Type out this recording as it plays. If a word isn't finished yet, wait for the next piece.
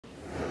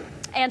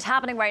And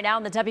happening right now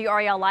in the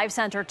WRAL Live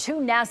Center, two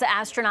NASA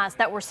astronauts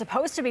that were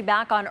supposed to be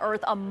back on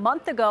Earth a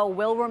month ago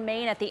will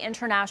remain at the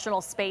International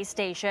Space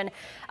Station.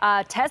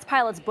 Test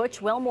pilots Butch,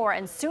 Wilmore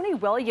and Suni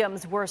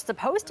were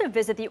supposed to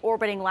visit the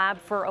orbiting lab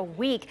for a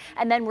week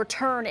and then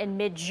return in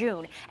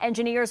mid-June.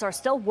 Engineers are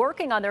still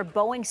working on their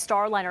Boeing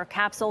Starliner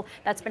capsule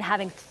that's been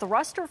having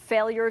thruster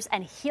failures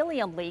and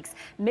helium leaks.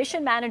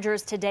 Mission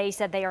managers today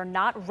said they are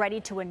not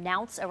ready to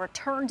announce a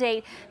return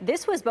date.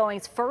 This was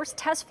Boeing's first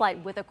test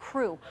flight with a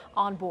crew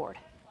on board.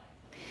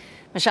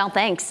 Michelle,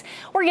 thanks.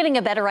 We're getting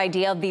a better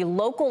idea of the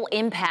local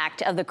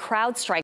impact of the CrowdStrike